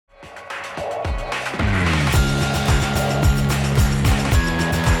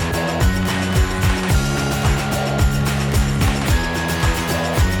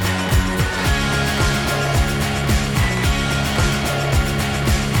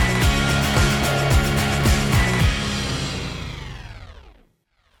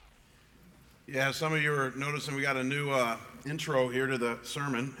Yeah, some of you are noticing we got a new intro here to the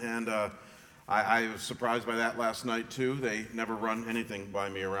sermon, and I was surprised by that last night too. They never run anything by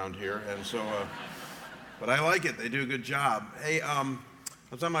me around here, and so, but I like it. They do a good job. Hey, I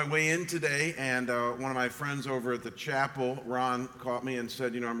was on my way in today, and one of my friends over at the chapel, Ron, caught me and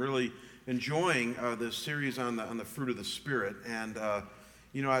said, I'm really enjoying this series on the fruit of the Spirit, and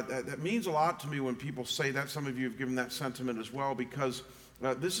that means a lot to me when people say that. Some of you have given that sentiment as well, because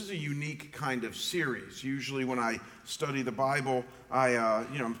this is a unique kind of series. Usually when I study the Bible,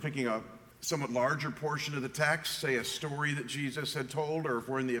 I'm picking a somewhat larger portion of the text, say a story that Jesus had told, or if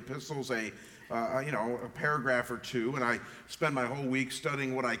we're in the epistles, a paragraph or two, and I spend my whole week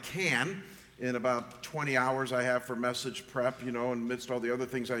studying what I can in about 20 hours I have for message prep, amidst all the other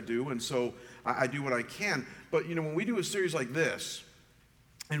things I do, and so I do what I can. But, when we do a series like this,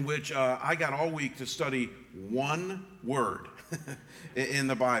 in which I got all week to study one word in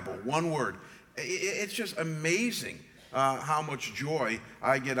the Bible, one word. It's just amazing how much joy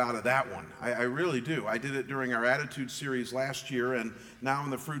I get out of that one. I really do. I did it during our Attitude series last year, and now in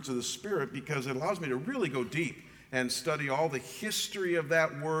the Fruits of the Spirit, because it allows me to really go deep and study all the history of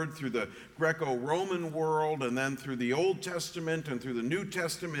that word through the Greco-Roman world, and then through the Old Testament and through the New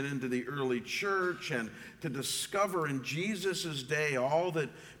Testament into the early church, and to discover in Jesus' day all that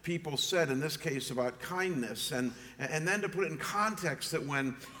people said, in this case about kindness, and then to put it in context that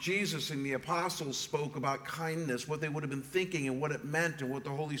when Jesus and the apostles spoke about kindness, what they would have been thinking and what it meant and what the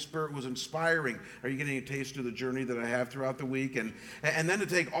Holy Spirit was inspiring. Are you getting a taste of the journey that I have throughout the week? And then to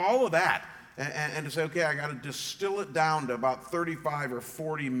take all of that and to say, okay, I got to distill it down to about 35 or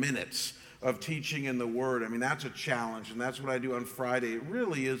 40 minutes of teaching in the Word. I mean, that's a challenge, and that's what I do on Friday. It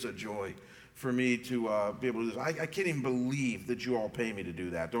really is a joy for me to be able to do this. I can't even believe that you all pay me to do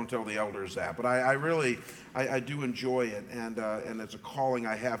that. Don't tell the elders that. But I really do enjoy it, and it's a calling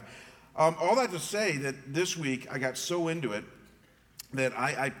I have. All that to say that this week I got so into it that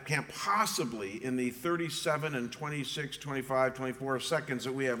I can't possibly, in the 37 and 26, 25, 24 seconds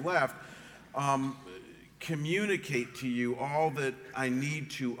that we have left, communicate to you all that I need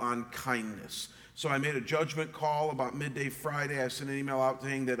to on kindness. So I made a judgment call about midday Friday. I sent an email out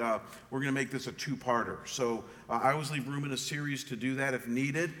saying that we're going to make this a two-parter. So I always leave room in a series to do that if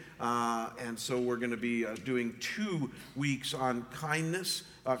needed. And so we're going to be doing 2 weeks on kindness,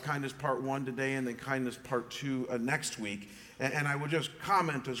 kindness part 1 today, and then kindness part 2 next week. And I would just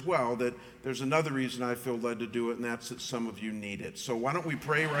comment as well that there's another reason I feel led to do it, and that's that some of you need it. So why don't we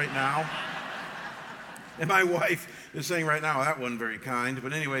pray right now? And my wife is saying right now, that wasn't very kind.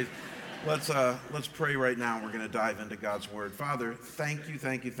 But anyways, let's pray right now. We're going to dive into God's Word. Father, thank you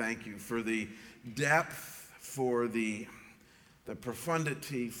for the depth, for the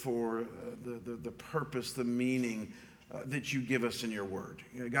profundity, for the purpose, the meaning that you give us in your Word.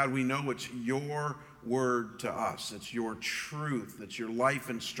 God, we know it's your Word to us. It's your truth. It's your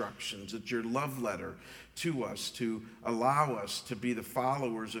life instructions. It's your love letter to us to allow us to be the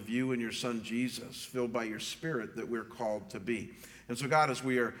followers of you and your Son Jesus, filled by your Spirit that we're called to be. And so, God, as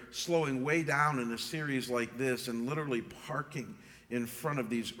we are slowing way down in a series like this and literally parking in front of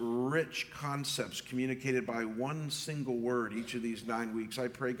these rich concepts communicated by one single word each of these 9 weeks, I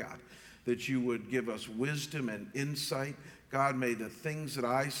pray, God, that you would give us wisdom and insight. God, may the things that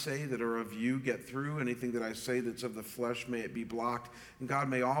I say that are of you get through. Anything that I say that's of the flesh, may it be blocked. And God,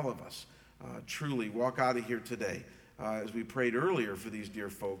 may all of us truly walk out of here today, as we prayed earlier for these dear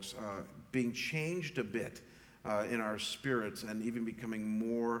folks, being changed a bit in our spirits and even becoming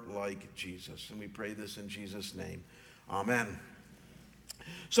more like Jesus. And we pray this in Jesus' name. Amen.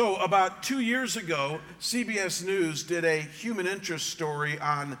 So about 2 years ago, CBS News did a human interest story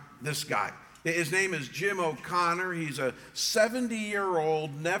on this guy. His name is Jim O'Connor. He's a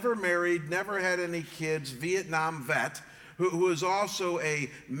 70-year-old, never married, never had any kids, Vietnam vet, who is also a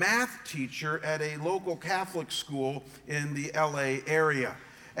math teacher at a local Catholic school in the LA area.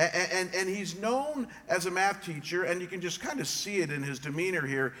 And he's known as a math teacher, and you can just kind of see it in his demeanor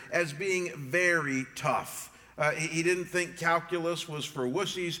here, as being very tough. He didn't think calculus was for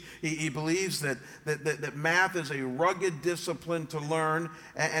wussies. He believes that math is a rugged discipline to learn.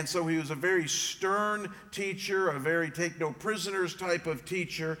 And so he was a very stern teacher, a very take-no-prisoners type of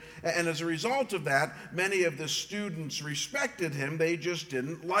teacher. And as a result of that, many of the students respected him. They just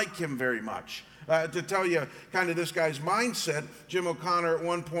didn't like him very much. To tell you kind of this guy's mindset, Jim O'Connor at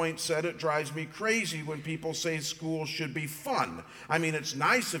one point said, "It drives me crazy when people say school should be fun. I mean, it's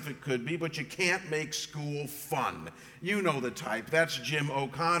nice if it could be, but you can't make school fun." You know the type. That's Jim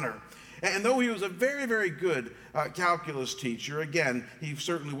O'Connor. And though he was a very, very good calculus teacher, again, he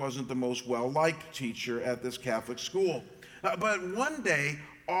certainly wasn't the most well-liked teacher at this Catholic school. But one day,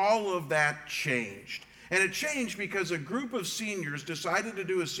 all of that changed. And it changed because a group of seniors decided to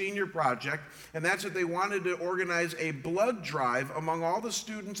do a senior project, and that's that they wanted to organize a blood drive among all the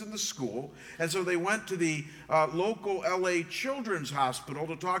students in the school. And so they went to the local LA Children's Hospital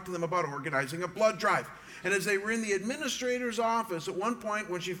to talk to them about organizing a blood drive. And as they were in the administrator's office, at one point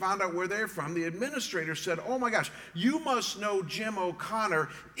when she found out where they're from, the administrator said, "Oh my gosh, you must know Jim O'Connor.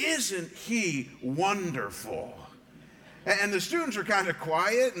 Isn't he wonderful?" And the students were kind of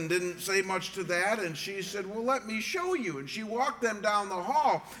quiet and didn't say much to that. And she said, "Well, let me show you." And she walked them down the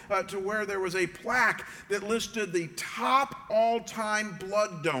hall to where there was a plaque that listed the top all-time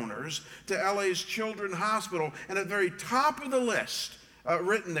blood donors to LA's Children's Hospital. And at the very top of the list,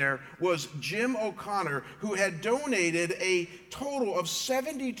 written there, was Jim O'Connor, who had donated a total of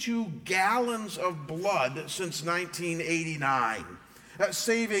 72 gallons of blood since 1989.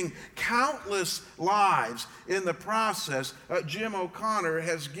 Saving countless lives in the process. Jim O'Connor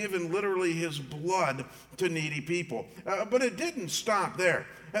has given literally his blood to needy people. But it didn't stop there.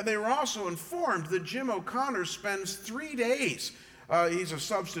 They were also informed that Jim O'Connor spends 3 days. He's a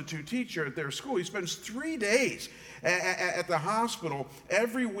substitute teacher at their school. He spends 3 days at the hospital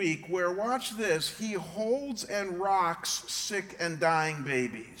every week where, watch this, he holds and rocks sick and dying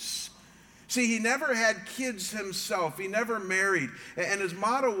babies. See, he never had kids himself. He never married. And his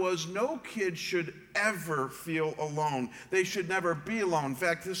motto was, no kid should ever feel alone. They should never be alone. In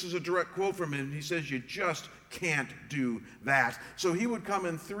fact, this is a direct quote from him. He says, you just can't do that. So he would come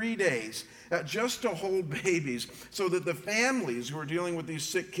in 3 days just to hold babies so that the families who were dealing with these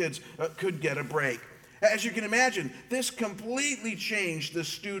sick kids could get a break. As you can imagine, this completely changed the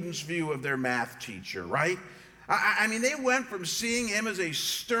students' view of their math teacher, right? I mean, they went from seeing him as a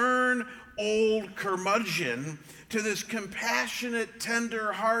stern, old curmudgeon to this compassionate,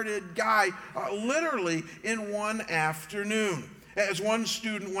 tender-hearted guy literally in one afternoon. As one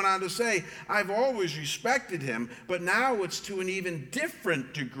student went on to say, I've always respected him, but now it's to an even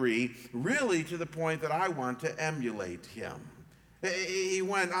different degree, really to the point that I want to emulate him. He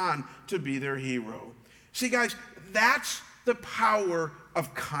went on to be their hero. See, guys, that's the power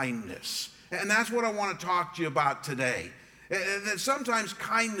of kindness. And that's what I want to talk to you about today. That sometimes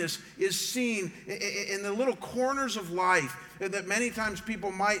kindness is seen in the little corners of life that many times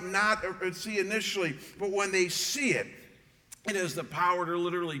people might not see initially, but when they see it, it has the power to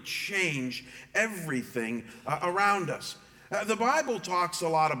literally change everything around us. The Bible talks a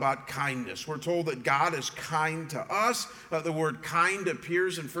lot about kindness. We're told that God is kind to us. The word kind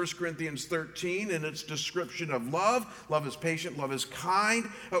appears in 1 Corinthians 13 in its description of love. Love is patient, love is kind.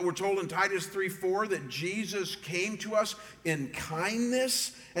 We're told in Titus 3:4 that Jesus came to us in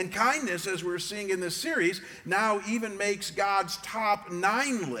kindness. And kindness, as we're seeing in this series, now even makes God's top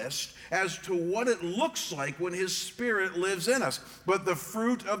 9 list as to what it looks like when his Spirit lives in us. But the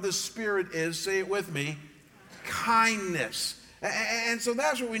fruit of the Spirit is, say it with me, kindness. And so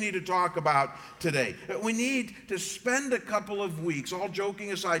that's what we need to talk about today. We need to spend a couple of weeks, all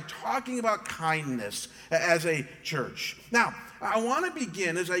joking aside, talking about kindness as a church. Now, I want to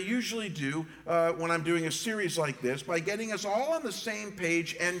begin, as I usually do when I'm doing a series like this, by getting us all on the same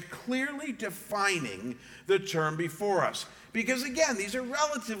page and clearly defining the term before us. Because again, these are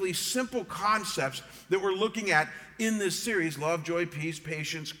relatively simple concepts that we're looking at in this series: love, joy, peace,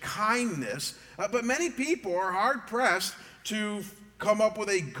 patience, kindness. But many people are hard-pressed to come up with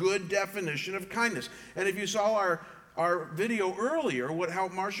a good definition of kindness. And if you saw our video earlier, what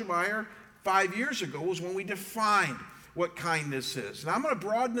helped Marcia Meyer 5 years ago was when we defined what kindness is. And I'm going to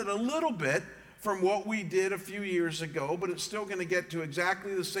broaden it a little bit from what we did a few years ago, but it's still going to get to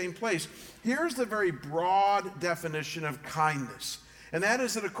exactly the same place. Here's the very broad definition of kindness. And that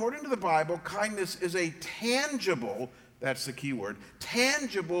is that according to the Bible, kindness is a tangible, that's the key word,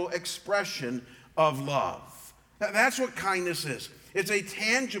 tangible expression of love. That's what kindness is. It's a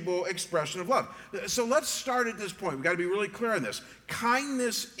tangible expression of love. So let's start at this point. We've got to be really clear on this.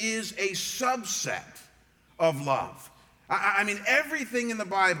 Kindness is a subset of love. I mean, everything in the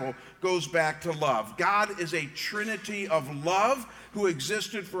Bible goes back to love. God is a trinity of love who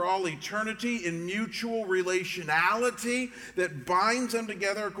existed for all eternity in mutual relationality that binds them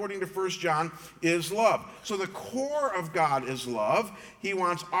together, according to 1 John, is love. So the core of God is love. He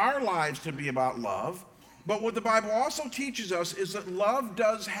wants our lives to be about love. But what the Bible also teaches us is that love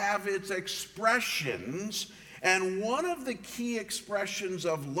does have its expressions, and one of the key expressions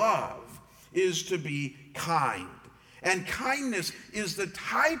of love is to be kind. And kindness is the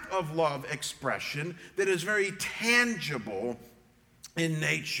type of love expression that is very tangible in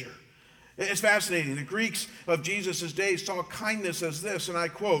nature. It's fascinating. The Greeks of Jesus' day saw kindness as this, and I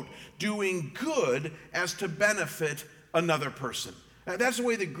quote, doing good as to benefit another person. That's the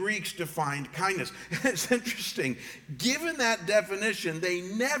way the Greeks defined kindness. It's interesting. Given that definition, they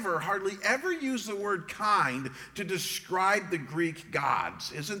never, hardly ever use the word kind to describe the Greek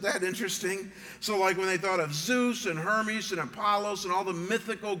gods. Isn't that interesting? So like when they thought of Zeus and Hermes and Apollos and all the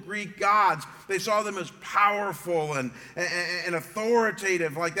mythical Greek gods, they saw them as powerful and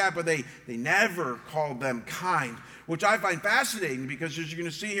authoritative like that, but they never called them kind, which I find fascinating because as you're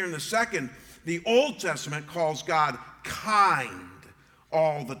going to see here in the second, the Old Testament calls God kind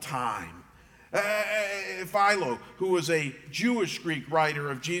all the time. Philo, who was a Jewish Greek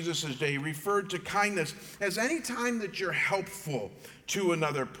writer of Jesus' day, referred to kindness as any time that you're helpful to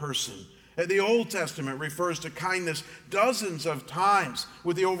another person. The Old Testament refers to kindness dozens of times,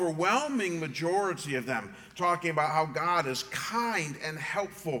 with the overwhelming majority of them talking about how God is kind and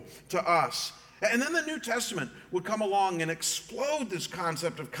helpful to us. And then the New Testament would come along and explode this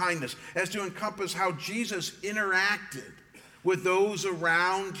concept of kindness as to encompass how Jesus interacted with those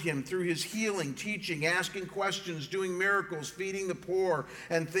around him through his healing, teaching, asking questions, doing miracles, feeding the poor,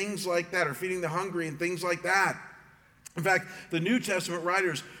 and things like that, or feeding the hungry and things like that. In fact, the New Testament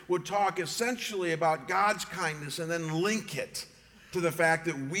writers would talk essentially about God's kindness and then link it to the fact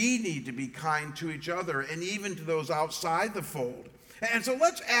that we need to be kind to each other and even to those outside the fold. And so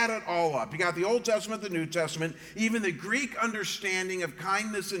let's add it all up. You got the Old Testament, the New Testament, even the Greek understanding of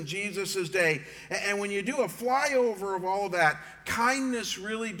kindness in Jesus' day. And when you do a flyover of all of that, kindness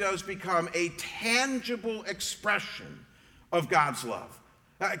really does become a tangible expression of God's love.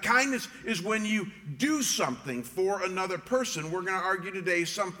 Kindness is when you do something for another person. We're going to argue today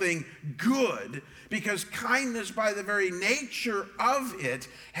something good, because kindness, by the very nature of it,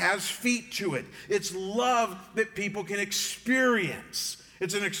 has feet to it. It's love that people can experience.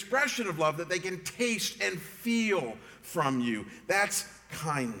 It's an expression of love that they can taste and feel from you. That's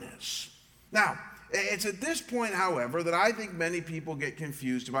kindness. Now, it's at this point, however, that I think many people get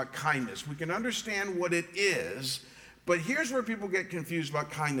confused about kindness. We can understand what it is, but here's where people get confused about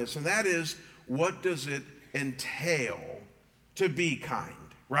kindness, and that is, what does it entail to be kind,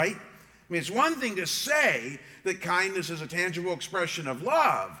 right? I mean, it's one thing to say that kindness is a tangible expression of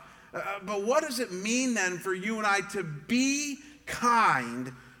love, but what does it mean then for you and I to be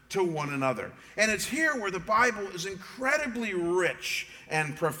kind to one another? And it's here where the Bible is incredibly rich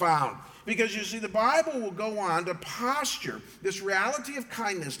and profound. Because you see, the Bible will go on to posture this reality of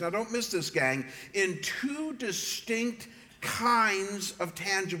kindness, now don't miss this, gang, in two distinct kinds of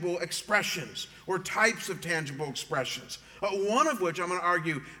tangible expressions, or types of tangible expressions. One of which I'm going to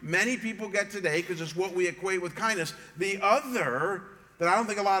argue many people get today because it's what we equate with kindness. The other that I don't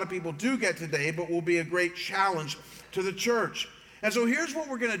think a lot of people do get today, but will be a great challenge to the church. And so here's what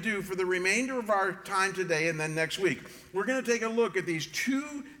we're going to do for the remainder of our time today and then next week. We're going to take a look at these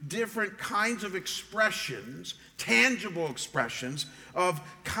two different kinds of expressions, tangible expressions of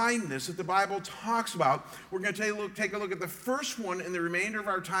kindness that the Bible talks about. We're going to take a look at the first one in the remainder of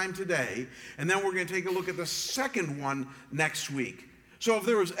our time today, and then we're going to take a look at the second one next week. So if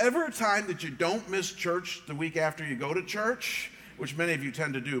there was ever a time that you don't miss church the week after you go to church, which many of you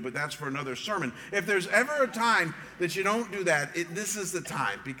tend to do, but that's for another sermon. If there's ever a time that you don't do that, this is the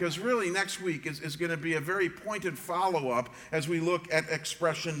time, because really next week is going to be a very pointed follow-up as we look at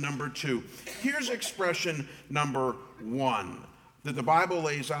expression number 2. Here's expression number 1 that the Bible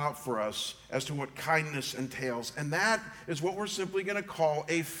lays out for us as to what kindness entails, and that is what we're simply going to call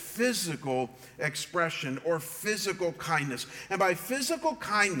a physical expression or physical kindness. And by physical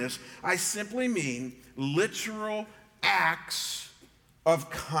kindness, I simply mean literal acts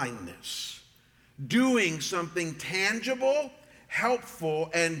of kindness, doing something tangible, helpful,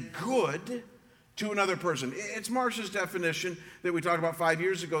 and good to another person. It's Marsh's definition that we talked about 5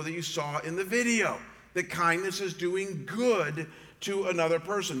 years ago that you saw in the video, that kindness is doing good to another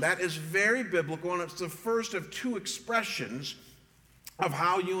person. That is very biblical, and it's the first of two expressions of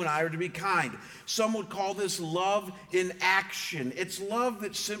how you and I are to be kind. Some would call this love in action. It's love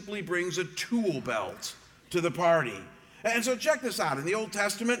that simply brings a tool belt to the party. And so check this out. In the Old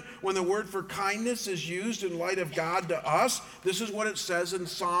Testament, when the word for kindness is used in light of God to us, this is what it says in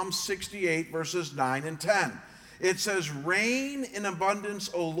Psalm 68, verses 9 and 10. It says, "Rain in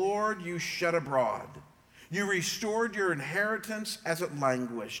abundance, O Lord, you shed abroad. You restored your inheritance as it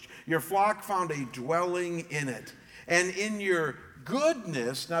languished. Your flock found a dwelling in it. And in your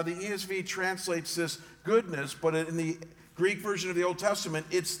goodness," now the ESV translates this goodness, but in the Greek version of the Old Testament,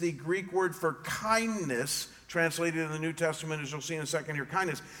 it's the Greek word for kindness, translated in the New Testament, as you'll see in a second here,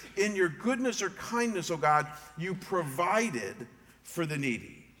 kindness. "In your goodness or kindness, O God, you provided for the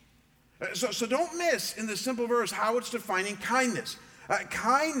needy." So don't miss in this simple verse how it's defining kindness.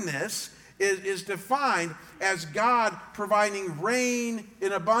 Kindness is defined as God providing rain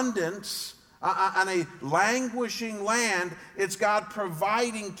in abundance on a languishing land. It's God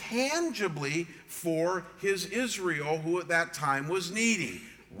providing tangibly for his Israel, who at that time was needy,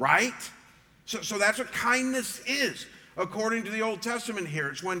 right? So that's what kindness is. According to the Old Testament here,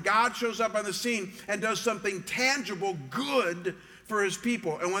 it's when God shows up on the scene and does something tangible, good for his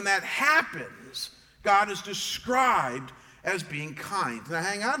people. And when that happens, God is described as being kind. Now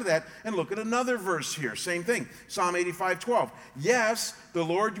hang on to that and look at another verse here. Same thing, Psalm 85:12. Yes, the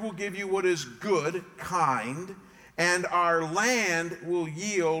Lord will give you what is good, kind, and our land will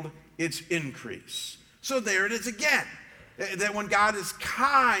yield its increase. So there it is again. That when God is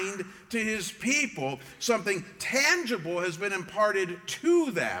kind to his people, something tangible has been imparted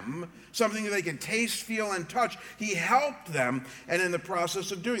to them, something that they can taste, feel, and touch. He helped them, and in the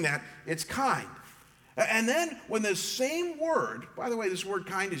process of doing that, it's kind. And then when the same word, by the way, this word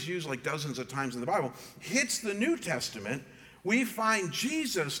kind is used like dozens of times in the Bible, hits the New Testament, we find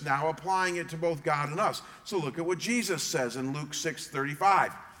Jesus now applying it to both God and us. So look at what Jesus says in Luke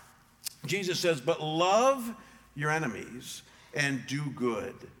 6:35. Jesus says, but love your enemies and do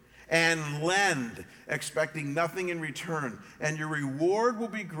good and lend, expecting nothing in return, and your reward will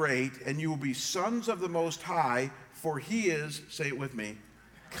be great, and you will be sons of the Most High, for he is, say it with me,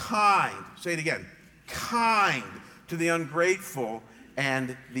 kind. Say it again, kind to the ungrateful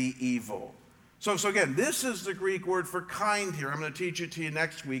and the evil. So again, this is the Greek word for kind here. I'm going to teach it to you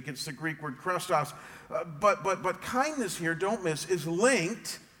next week. It's the Greek word Christos. But kindness here, don't miss, is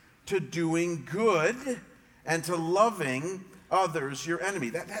linked to doing good and to loving others, your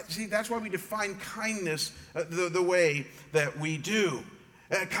enemy. See, that's why we define kindness the way that we do.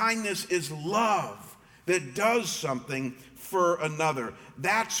 Kindness is love that does something for another.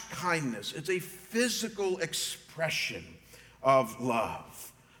 That's kindness. It's a physical expression of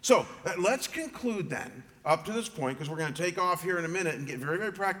love. So let's conclude then, up to this point, because we're going to take off here in a minute and get very,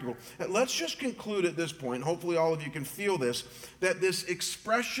 very practical. Let's just conclude at this point, hopefully all of you can feel this, that this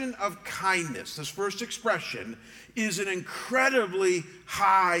expression of kindness, this first expression, is an incredibly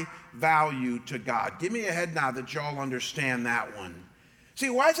high value to God. Give me a head nod that y'all understand that one. See,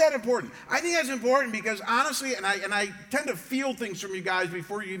 why is that important? I think that's important because honestly, and I tend to feel things from you guys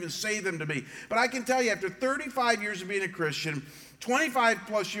before you even say them to me, but I can tell you after 35 years of being a Christian, 25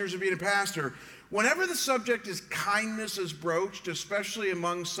 plus years of being a pastor, whenever the subject is kindness is broached, especially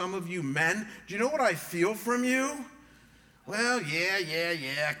among some of you men, do you know what I feel from you? Well,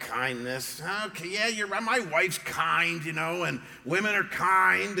 yeah, kindness. Okay, yeah, you're right. My wife's kind, and women are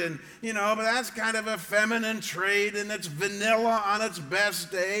kind, and, but that's kind of a feminine trait, and it's vanilla on its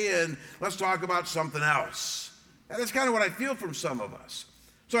best day, and let's talk about something else. And that's kind of what I feel from some of us.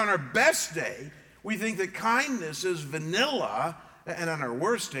 So on our best day, we think that kindness is vanilla, and on our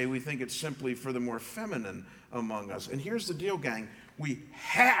worst day, we think it's simply for the more feminine among us. And here's the deal, gang. We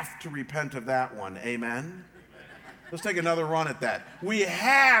have to repent of that one. Amen? Let's take another run at that. We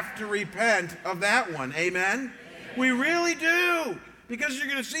have to repent of that one. Amen? We really do. Because you're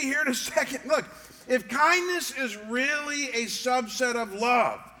going to see here in a second. Look, if kindness is really a subset of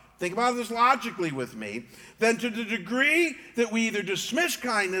love, think about this logically with me, then to the degree that we either dismiss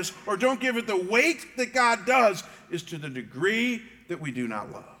kindness or don't give it the weight that God does is to the degree that we do not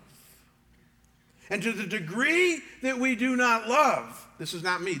love. And to the degree that we do not love, this is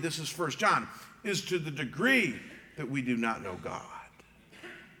not me, this is 1 John, is to the degree that we do not know God.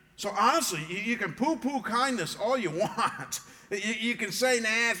 So honestly, you can poo-poo kindness all you want. You can say,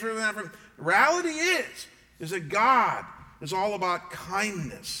 nah, it's really not for me. Reality is that God is all about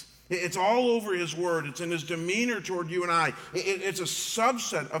kindness. It's all over his word. It's in his demeanor toward you and I. It's a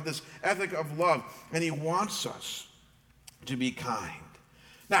subset of this ethic of love, and he wants us to be kind.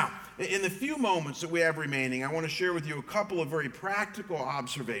 Now, in the few moments that we have remaining, I want to share with you a couple of very practical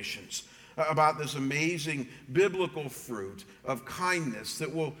observations about this amazing biblical fruit of kindness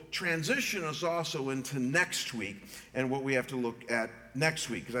that will transition us also into next week and what we have to look at next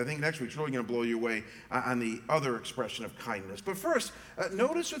week, because I think next week's really going to blow you away on the other expression of kindness. But first,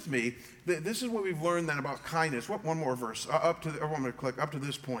 notice with me that this is what we've learned then about kindness. One more verse, I'm going to click up to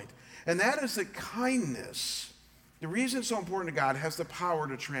this point. And that is that kindness, the reason it's so important to God, has the power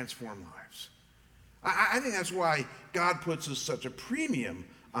to transform lives. I think that's why God puts such a premium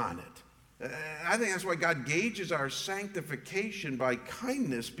on it. I think that's why God gauges our sanctification by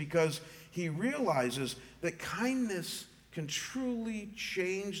kindness, because he realizes that kindness can truly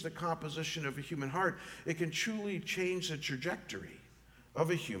change the composition of a human heart. It can truly change the trajectory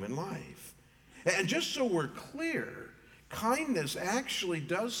of a human life. And just so we're clear, kindness actually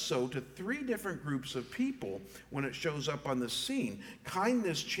does so to three different groups of people when it shows up on the scene.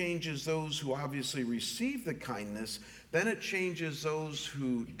 Kindness changes those who obviously receive the kindness, then it changes those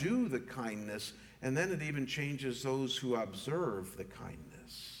who do the kindness, and then it even changes those who observe the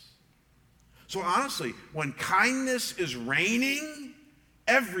kindness. So honestly, when kindness is reigning,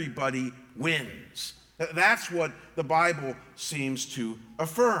 everybody wins. That's what the Bible seems to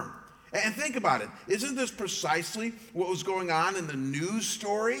affirm. And think about it. Isn't this precisely what was going on in the news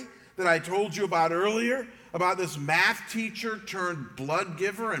story that I told you about earlier? About this math teacher turned blood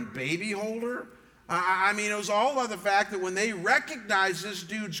giver and baby holder? I mean, it was all about the fact that when they recognized this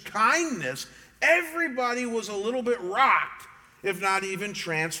dude's kindness, everybody was a little bit rocked, if not even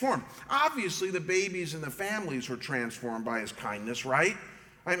transformed. Obviously, the babies and the families were transformed by his kindness, right?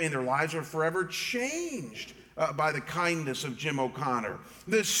 I mean, their lives were forever changed by the kindness of Jim O'Connor.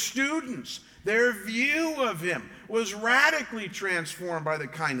 The students, their view of him was radically transformed by the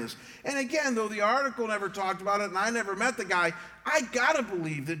kindness. And again, though the article never talked about it and I never met the guy, I gotta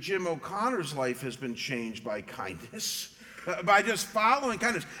believe that Jim O'Connor's life has been changed by kindness, by just following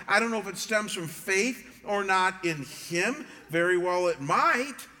kindness. I don't know if it stems from faith or not in him. Very well it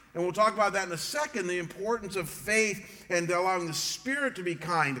might. And we'll talk about that in a second, the importance of faith and allowing the Spirit to be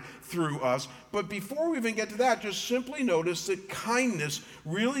kind through us. But before we even get to that, just simply notice that kindness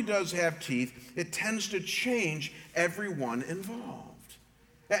really does have teeth. It tends to change everyone involved.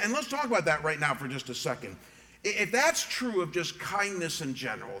 And let's talk about that right now for just a second. If that's true of just kindness in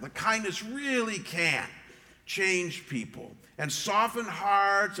general, that kindness really can change people and soften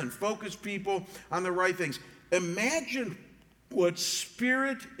hearts and focus people on the right things, imagine what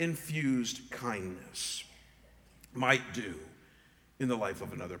Spirit-infused kindness might do in the life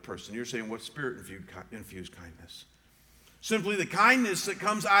of another person. You're saying, what Spirit-infused kindness? Simply the kindness that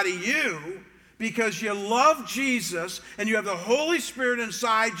comes out of you because you love Jesus and you have the Holy Spirit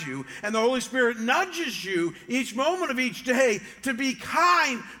inside you, and the Holy Spirit nudges you each moment of each day to be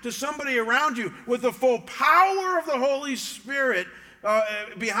kind to somebody around you with the full power of the Holy Spirit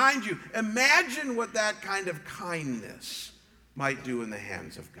behind you. Imagine what that kind of kindness might do in the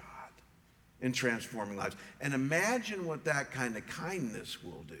hands of God in transforming lives. And imagine what that kind of kindness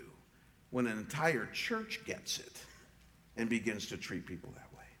will do when an entire church gets it and begins to treat people that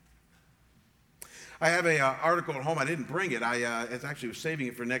way. I have an article at home. I didn't bring it. I actually was saving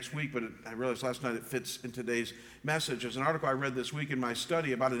it for next week, but I realized last night it fits in today's message. There's an article I read this week in my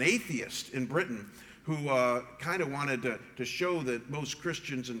study about an atheist in Britain who kind of wanted to show that most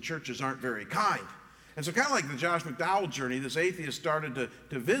Christians and churches aren't very kind. And so kind of like the Josh McDowell journey, this atheist started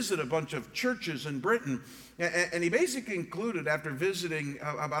to visit a bunch of churches in Britain. And he basically concluded after visiting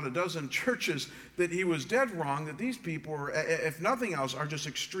about a dozen churches that he was dead wrong, that these people, were, if nothing else, are just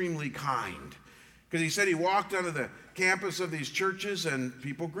extremely kind. Because he said he walked onto the campus of these churches and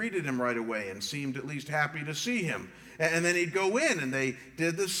people greeted him right away and seemed at least happy to see him. And then he'd go in and they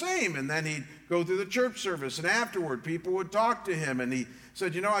did the same. And then he'd go through the church service. And afterward, people would talk to him. And he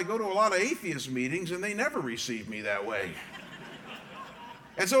said, you know, I go to a lot of atheist meetings and they never receive me that way.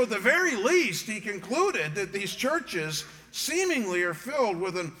 And so at the very least, he concluded that these churches seemingly are filled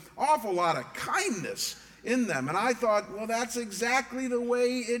with an awful lot of kindness in them. And I thought, well, that's exactly the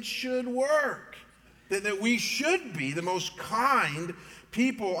way it should work. That we should be the most kind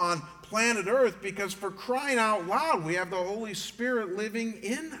people on planet Earth, because for crying out loud, we have the Holy Spirit living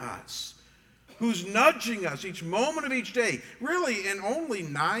in us, who's nudging us each moment of each day, really in only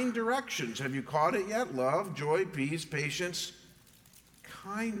 9 directions. Have you caught it yet? Love, joy, peace, patience,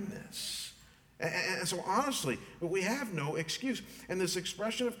 kindness. And so honestly, we have no excuse. And this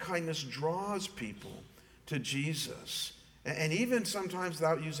expression of kindness draws people to Jesus. And even sometimes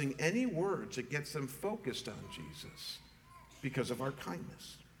without using any words, it gets them focused on Jesus because of our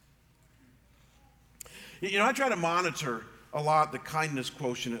kindness. You know, I try to monitor a lot the kindness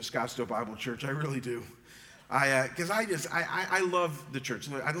quotient at Scottsdale Bible Church. I really do. Because I love the church.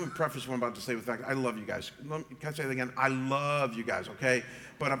 I don't even preface what I'm about to say with the fact I love you guys. Can I say that again? I love you guys, okay?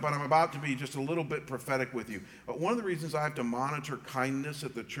 But I'm about to be just a little bit prophetic with you. But one of the reasons I have to monitor kindness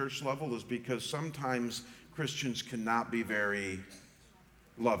at the church level is because sometimes Christians cannot be very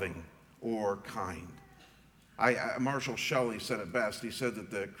loving or kind. Marshall Shelley said it best. He said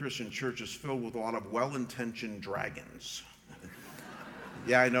that the Christian church is filled with a lot of well-intentioned dragons.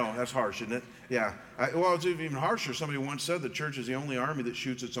 Yeah, I know. That's harsh, isn't it? Yeah. Well, it's even harsher. Somebody once said the church is the only army that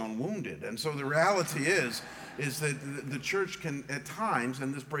shoots its own wounded. And so the reality is that the church can, at times,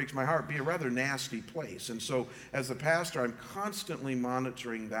 and this breaks my heart, be a rather nasty place. And so as the pastor, I'm constantly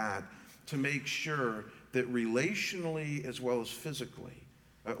monitoring that to make sure that relationally as well as physically,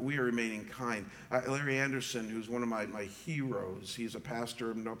 We are remaining kind. Larry Anderson, who's one of my heroes, he's a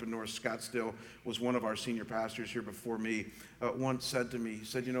pastor up in North Scottsdale, was one of our senior pastors here before me, once said to me, he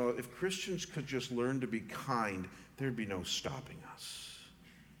said, if Christians could just learn to be kind, there'd be no stopping us.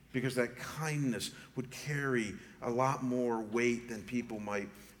 Because that kindness would carry a lot more weight than people might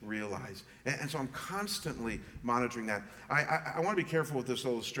realize. And so I'm constantly monitoring that. I want to be careful with this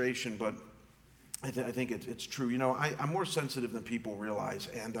illustration, but I think it's true. I'm more sensitive than people realize.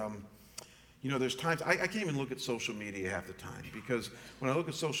 And, there's times, I can't even look at social media half the time, because when I look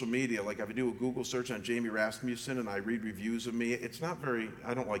at social media, like if I do a Google search on Jamie Rasmussen and I read reviews of me, it's not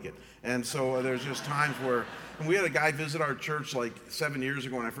I don't like it. And so there's just times where, and we had a guy visit our church like 7 years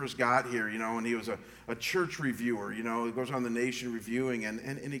ago when I first got here, and he was a church reviewer, he goes on The Nation reviewing,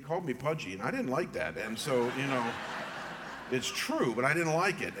 and he called me pudgy, and I didn't like that. And so, it's true, but I didn't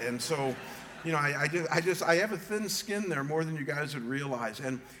like it. And so, I have a thin skin there more than you guys would realize.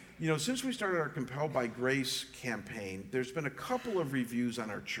 And, since we started our Compelled by Grace campaign, there's been a couple of reviews on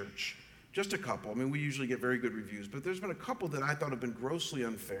our church. Just a couple. I mean, we usually get very good reviews, but there's been a couple that I thought have been grossly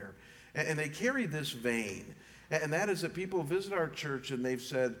unfair. And they carry this vein. And that is that people visit our church and they've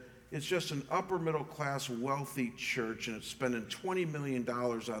said, it's just an upper middle class wealthy church and it's spending $20 million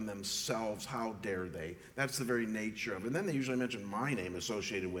on themselves. How dare they? That's the very nature of it. And then they usually mention my name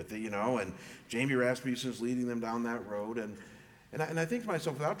associated with it, and Jamie Rasmussen's leading them down that road. And I think to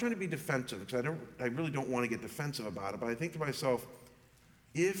myself, without trying to be defensive, because I really don't want to get defensive about it, but I think to myself,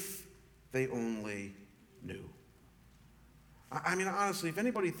 if they only knew. I mean, honestly, if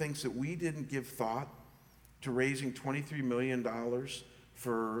anybody thinks that we didn't give thought to raising $23 million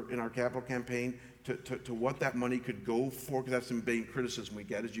in our capital campaign to what that money could go for, because that's the main criticism we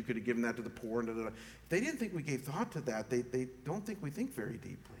get, is you could have given that to the poor. And If they didn't think we gave thought to that, they don't think we think very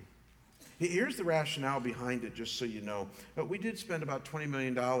deeply. Here's the rationale behind it, just so you know. We did spend about $20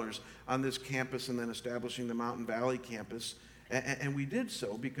 million on this campus and then establishing the Mountain Valley campus. And we did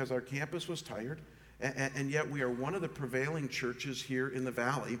so because our campus was tired, and yet we are one of the prevailing churches here in the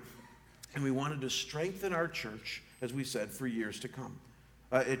valley, and we wanted to strengthen our church, as we said, for years to come.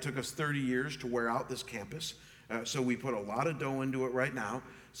 It took us 30 years to wear out this campus, so we put a lot of dough into it right now,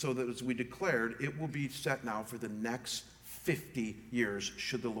 so that as we declared, it will be set now for the next 50 years,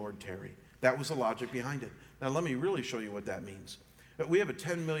 should the Lord tarry. That was the logic behind it. Now let me really show you what that means. We have a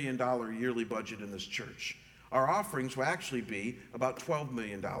 $10 million yearly budget in this church. Our offerings will actually be about $12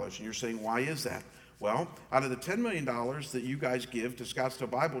 million, and you're saying, why is that? Well, out of the $10 million that you guys give to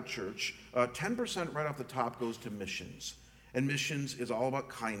Scottsdale Bible Church, 10% right off the top goes to missions. And missions is all about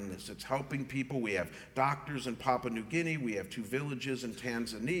kindness. It's helping people. We have doctors in Papua New Guinea. We have 2 villages in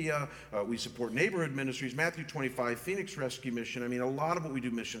Tanzania. We support neighborhood ministries, Matthew 25, Phoenix Rescue Mission. I mean, a lot of what we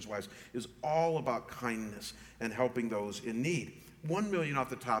do missions-wise is all about kindness and helping those in need. $1 million off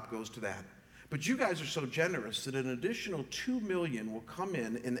the top goes to that. But you guys are so generous that an additional $2 million will come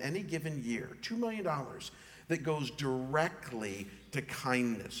in any given year, $2 million, that goes directly to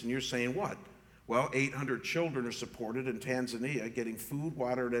kindness. And you're saying, what? Well, 800 children are supported in Tanzania getting food,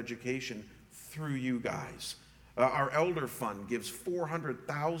 water, and education through you guys. Our elder fund gives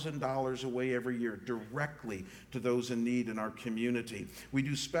 $400,000 away every year directly to those in need in our community. We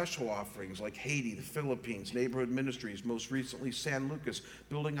do special offerings like Haiti, the Philippines, neighborhood ministries, most recently San Lucas,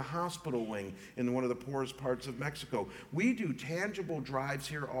 building a hospital wing in one of the poorest parts of Mexico. We do tangible drives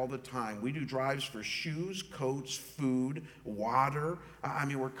here all the time. We do drives for shoes, coats, food, water. I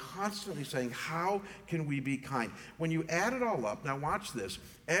mean, we're constantly saying, how can we be kind? When you add it all up, now watch this,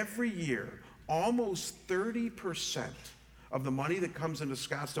 every year, almost 30% of the money that comes into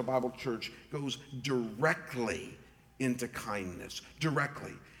Scottsdale Bible Church goes directly into kindness,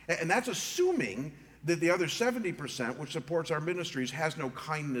 directly. And that's assuming that the other 70%, which supports our ministries, has no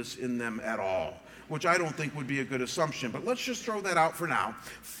kindness in them at all, which I don't think would be a good assumption. But let's just throw that out for now.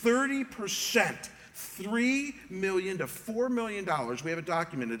 30%, $3 million to $4 million, we have it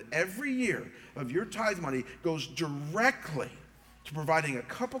documented, every year of your tithe money goes directly to providing a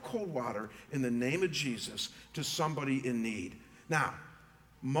cup of cold water in the name of Jesus to somebody in need. Now,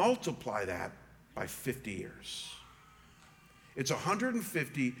 multiply that by 50 years. It's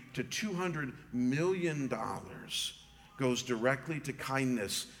 $150 to $200 million goes directly to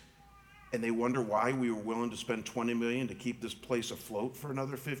kindness. And they wonder why we were willing to spend $20 million to keep this place afloat for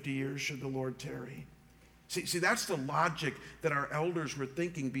another 50 years, should the Lord tarry. See, that's the logic that our elders were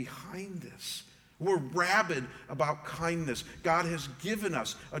thinking behind this. We're rabid about kindness. God has given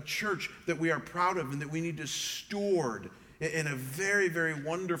us a church that we are proud of and that we need to steward in a very, very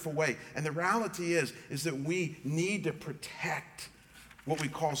wonderful way. And the reality is that we need to protect what we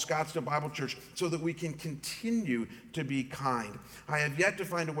call Scottsdale Bible Church, so that we can continue to be kind. I have yet to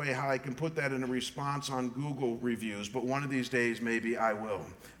find a way how I can put that in a response on Google reviews, but one of these days maybe I will.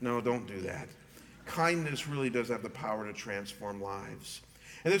 No, don't do that. Kindness really does have the power to transform lives.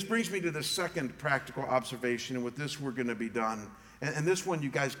 And this brings me to the second practical observation, and with this we're going to be done. And this one you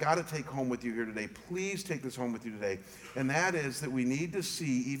guys got to take home with you here today. Please take this home with you today. And that is that we need to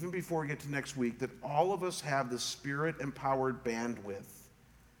see, even before we get to next week, that all of us have the Spirit-empowered bandwidth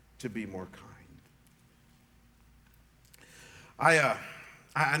to be more kind.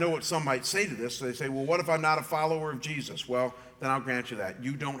 I know what some might say to this. They say, well, what if I'm not a follower of Jesus? Well, then I'll grant you that.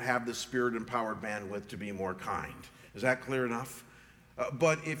 You don't have the Spirit-empowered bandwidth to be more kind. Is that clear enough?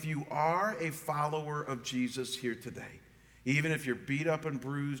 But if you are a follower of Jesus here today, even if you're beat up and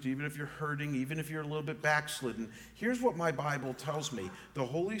bruised, even if you're hurting, even if you're a little bit backslidden, here's what my Bible tells me. The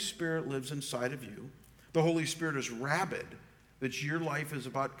Holy Spirit lives inside of you. The Holy Spirit is rabid that your life is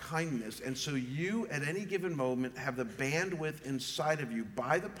about kindness. And so you, at any given moment, have the bandwidth inside of you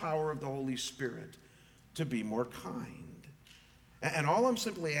by the power of the Holy Spirit to be more kind. And all I'm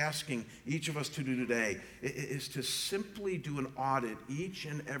simply asking each of us to do today is to simply do an audit each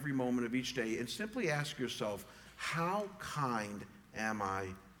and every moment of each day and simply ask yourself, how kind am I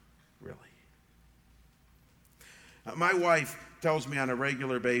really? My wife tells me on a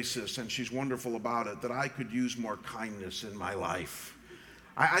regular basis, and she's wonderful about it, that I could use more kindness in my life.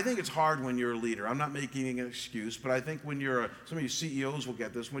 I think it's hard when you're a leader. I'm not making an excuse, but I think when some of you CEOs will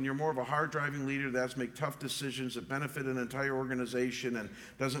get this, when you're more of a hard-driving leader that has to make tough decisions that benefit an entire organization and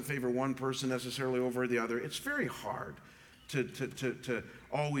doesn't favor one person necessarily over the other, it's very hard to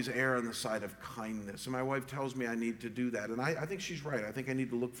always err on the side of kindness. And my wife tells me I need to do that. And I think she's right. I think I need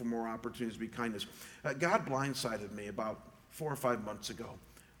to look for more opportunities to be kindness. God blindsided me about 4 or 5 months ago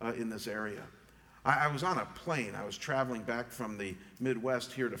in this area. I was on a plane. I was traveling back from the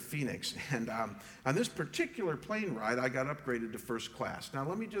Midwest here to Phoenix. And on this particular plane ride, I got upgraded to first class. Now,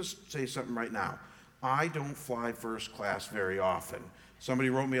 let me just say something right now. I don't fly first class very often.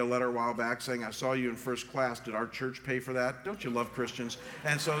 Somebody wrote me a letter a while back saying, I saw you in first class. Did our church pay for that? Don't you love Christians?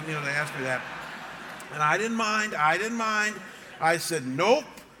 And so, they asked me that. And I didn't mind. I said, nope.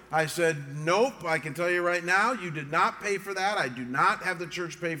 I can tell you right now, you did not pay for that. I do not have the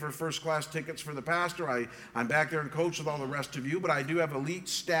church pay for first class tickets for the pastor. I'm back there and coach with all the rest of you, but I do have elite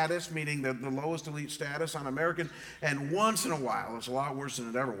status, meaning the lowest elite status on American. And once in a while, it's a lot worse than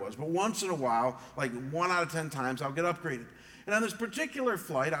it ever was, but once in a while, like 1 out of 10 times, I'll get upgraded. And on this particular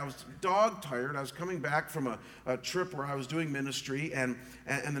flight, I was dog tired. I was coming back from a trip where I was doing ministry, and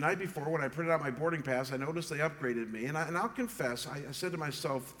the night before, when I printed out my boarding pass, I noticed they upgraded me. And I'll confess, I said to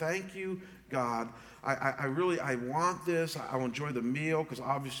myself, thank you, God. I really want this. I'll enjoy the meal, because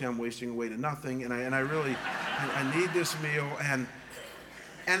obviously I'm wasting away to nothing, and I really need this meal. And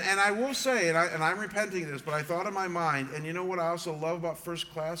I will say, and I'm repenting of this, but I thought in my mind, and you know what I also love about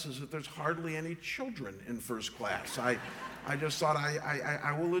first class is that there's hardly any children in first class. I just thought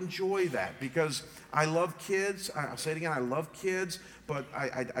I will enjoy that because I love kids. I'll say it again, I love kids, but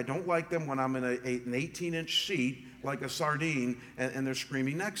I don't like them when I'm in an 18-inch seat like a sardine and they're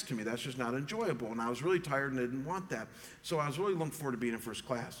screaming next to me. That's just not enjoyable. And I was really tired and I didn't want that. So I was really looking forward to being in first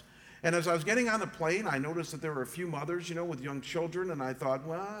class. And as I was getting on the plane, I noticed that there were a few mothers, with young children, and I thought,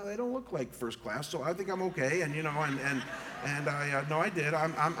 well, they don't look like first class, so I think I'm okay. And I did.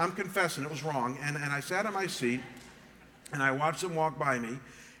 I'm confessing it was wrong. And I sat in my seat, and I watched them walk by me,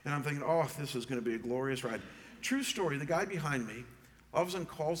 and I'm thinking, oh, this is going to be a glorious ride. True story, the guy behind me all of a sudden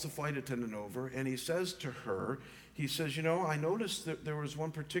calls the flight attendant over, and he says to her, I noticed that there was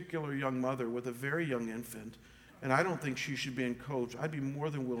one particular young mother with a very young infant, and I don't think she should be in coach. I'd be more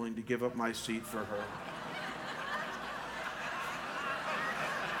than willing to give up my seat for her.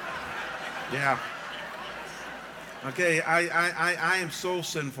 Yeah. Okay, I am so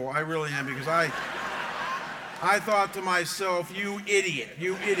sinful. I really am, because I thought to myself, you idiot.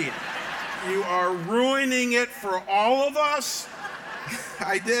 You are ruining it for all of us.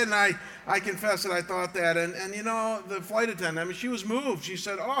 I did, and I confess that I thought that. And the flight attendant, she was moved. She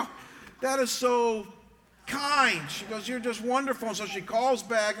said, oh, that is so kind. She goes, you're just wonderful. And so she calls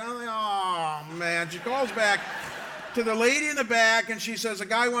back, and I'm like, oh, man. She calls back to the lady in the back, and she says, a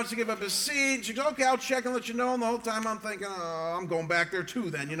guy wants to give up his seat. She goes, okay, I'll check and let you know. And the whole time I'm thinking, oh, I'm going back there too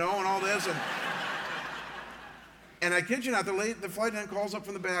then, and all this. And I kid you not, the flight attendant calls up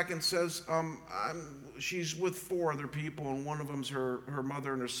from the back and says, she's with 4 other people, and one of them's her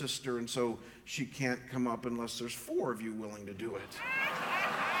mother and her sister, and so she can't come up unless there's 4 of you willing to do it.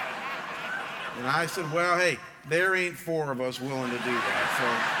 And I said, well, hey, there ain't 4 of us willing to do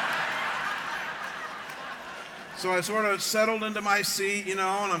that. So I sort of settled into my seat, and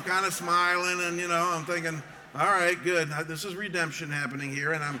I'm kind of smiling, and, I'm thinking, all right, good. This is redemption happening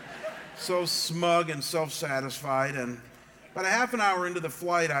here, and I'm so smug and self-satisfied. And about a half an hour into the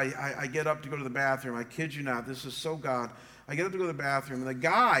flight, I get up to go to the bathroom. I kid you not, this is so God. I get up to go to the bathroom, and the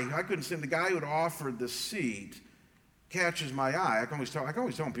guy, I couldn't see him, the guy who had offered the seat catches my eye. I can always tell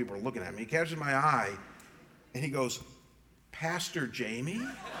when people are looking at me. He catches my eye, and he goes, Pastor Jamie?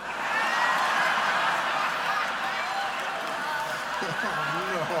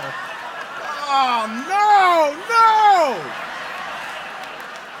 Oh, no!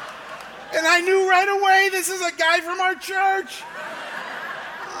 And I knew right away this is a guy from our church.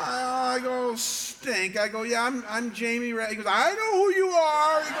 I go, stink. I go, yeah, I'm Jamie. He goes, I know who you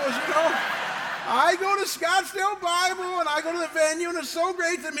are. He goes, I go to Scottsdale Bible, and I go to the venue, and it's so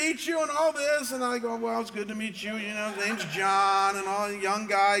great to meet you and all this. And I go, well, it's good to meet you. His name's John, and all, young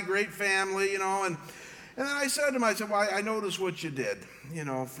guy, great family, And then I said to him, well, I noticed what you did,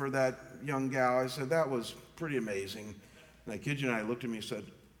 for that young gal. I said, that was pretty amazing. And I kid you not, he looked at me and said,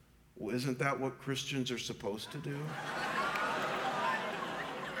 well, isn't that what Christians are supposed to do?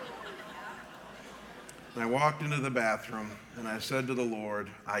 And I walked into the bathroom, and I said to the Lord,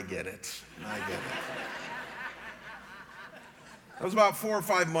 I get it. That was about 4 or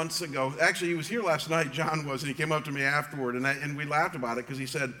 5 months ago. Actually, he was here last night, John was, and he came up to me afterward, and we laughed about it because he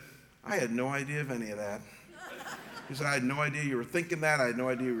said, I had no idea of any of that. He said, I had no idea you were thinking that. I had no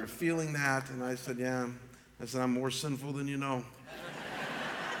idea you were feeling that. And I said, yeah. I said, I'm more sinful than you know.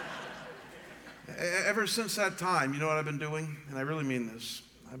 Ever since that time, you know what I've been doing? And I really mean this.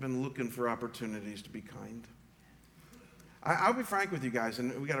 I've been looking for opportunities to be kind. I'll be frank with you guys,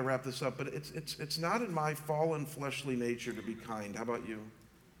 and we got to wrap this up, but it's not in my fallen fleshly nature to be kind. How about you?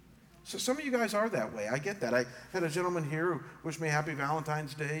 So some of you guys are that way. I get that. I had a gentleman here who wished me happy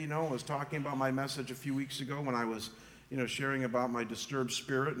Valentine's Day, was talking about my message a few weeks ago when I was, sharing about my disturbed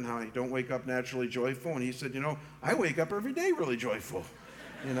spirit and how I don't wake up naturally joyful. And he said, I wake up every day really joyful,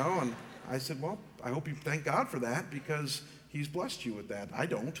 and I said, well, I hope you thank God for that because he's blessed you with that. I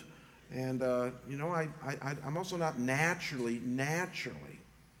don't. And, I'm also not naturally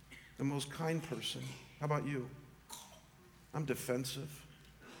the most kind person. How about you? I'm defensive.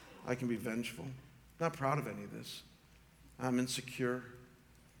 I can be vengeful. Not proud of any of this. I'm insecure.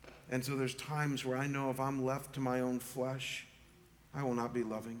 And so there's times where I know if I'm left to my own flesh, I will not be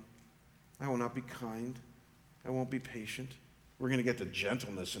loving. I will not be kind. I won't be patient. We're going to get to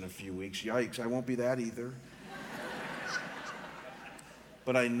gentleness in a few weeks. Yikes, I won't be that either.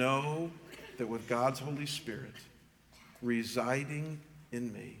 But I know that with God's Holy Spirit residing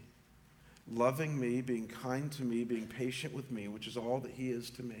in me, loving me, being kind to me, being patient with me, which is all that he is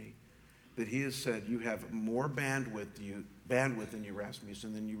to me, that he has said, you have more bandwidth in you,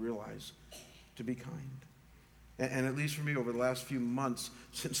 Rasmussen, than you realize to be kind. And at least for me, over the last few months,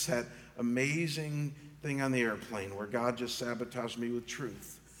 since that amazing thing on the airplane where God just sabotaged me with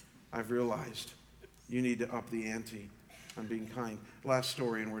truth, I've realized you need to up the ante on being kind. Last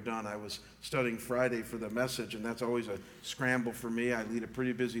story, and we're done. I was studying Friday for the message, and that's always a scramble for me. I lead a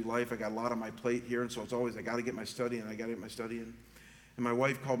pretty busy life. I got a lot on my plate here, and so it's always, I got to get my study in. And my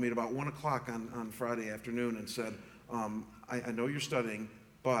wife called me at about 1 o'clock on Friday afternoon and said, I know you're studying,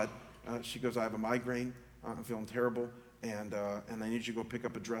 but she goes, I have a migraine. I'm feeling terrible, and I need you to go pick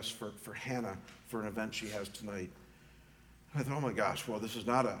up a dress for Hannah for an event she has tonight. I thought, oh my gosh, well, this is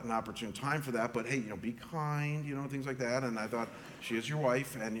not an opportune time for that, but hey, be kind, things like that. And I thought, she is your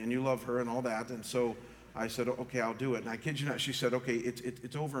wife, and you love her and all that. And so I said, okay, I'll do it. And I kid you not, she said, okay,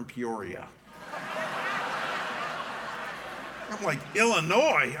 it's over in Peoria. I'm like,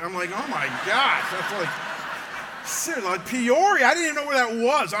 Illinois? I'm like, oh my gosh, that's like, seriously, like Peoria? I didn't even know where that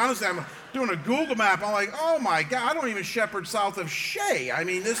was. Honestly, I'm doing a Google map. I'm like, oh my God, I don't even shepherd south of Shea. I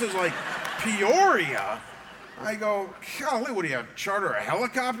mean, this is like Peoria. I go, golly, what do you have, charter a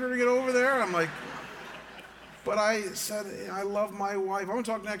helicopter to get over there? I'm like, but I said, I love my wife. I want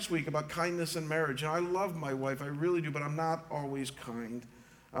to talk next week about kindness in marriage. And I love my wife, I really do, but I'm not always kind.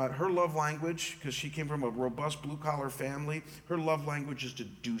 Her love language, because she came from a robust blue-collar family, her love language is to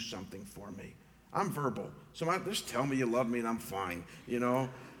do something for me. I'm verbal, so just tell me you love me and I'm fine,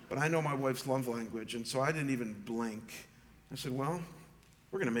 But I know my wife's love language, and so I didn't even blink. I said, well,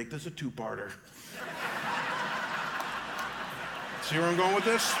 we're going to make this a two-parter. See where I'm going with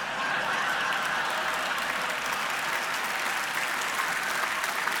this?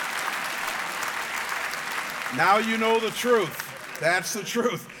 Now you know the truth. That's the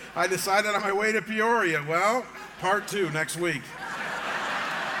truth. I decided on my way to Peoria. Well, part 2 next week.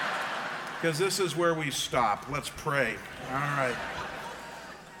 Because this is where we stop. Let's pray. All right.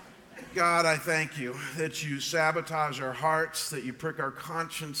 God, I thank you that you sabotage our hearts, that you prick our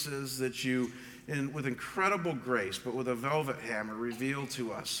consciences, that you, with incredible grace, but with a velvet hammer, reveal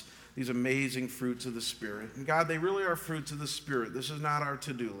to us these amazing fruits of the Spirit. And God, they really are fruits of the Spirit. This is not our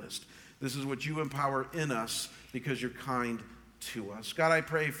to-do list. This is what you empower in us because you're kind to us. God, I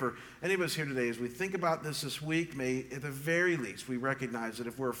pray for any of us here today as we think about this week, may at the very least we recognize that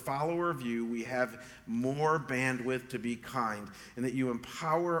if we're a follower of you, we have more bandwidth to be kind, and that you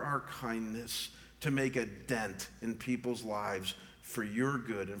empower our kindness to make a dent in people's lives for your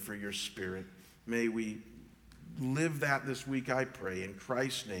good and for your Spirit. May we live that this week, I pray, in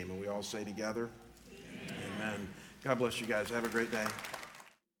Christ's name. And we all say together, Amen. God bless you guys. Have a great day.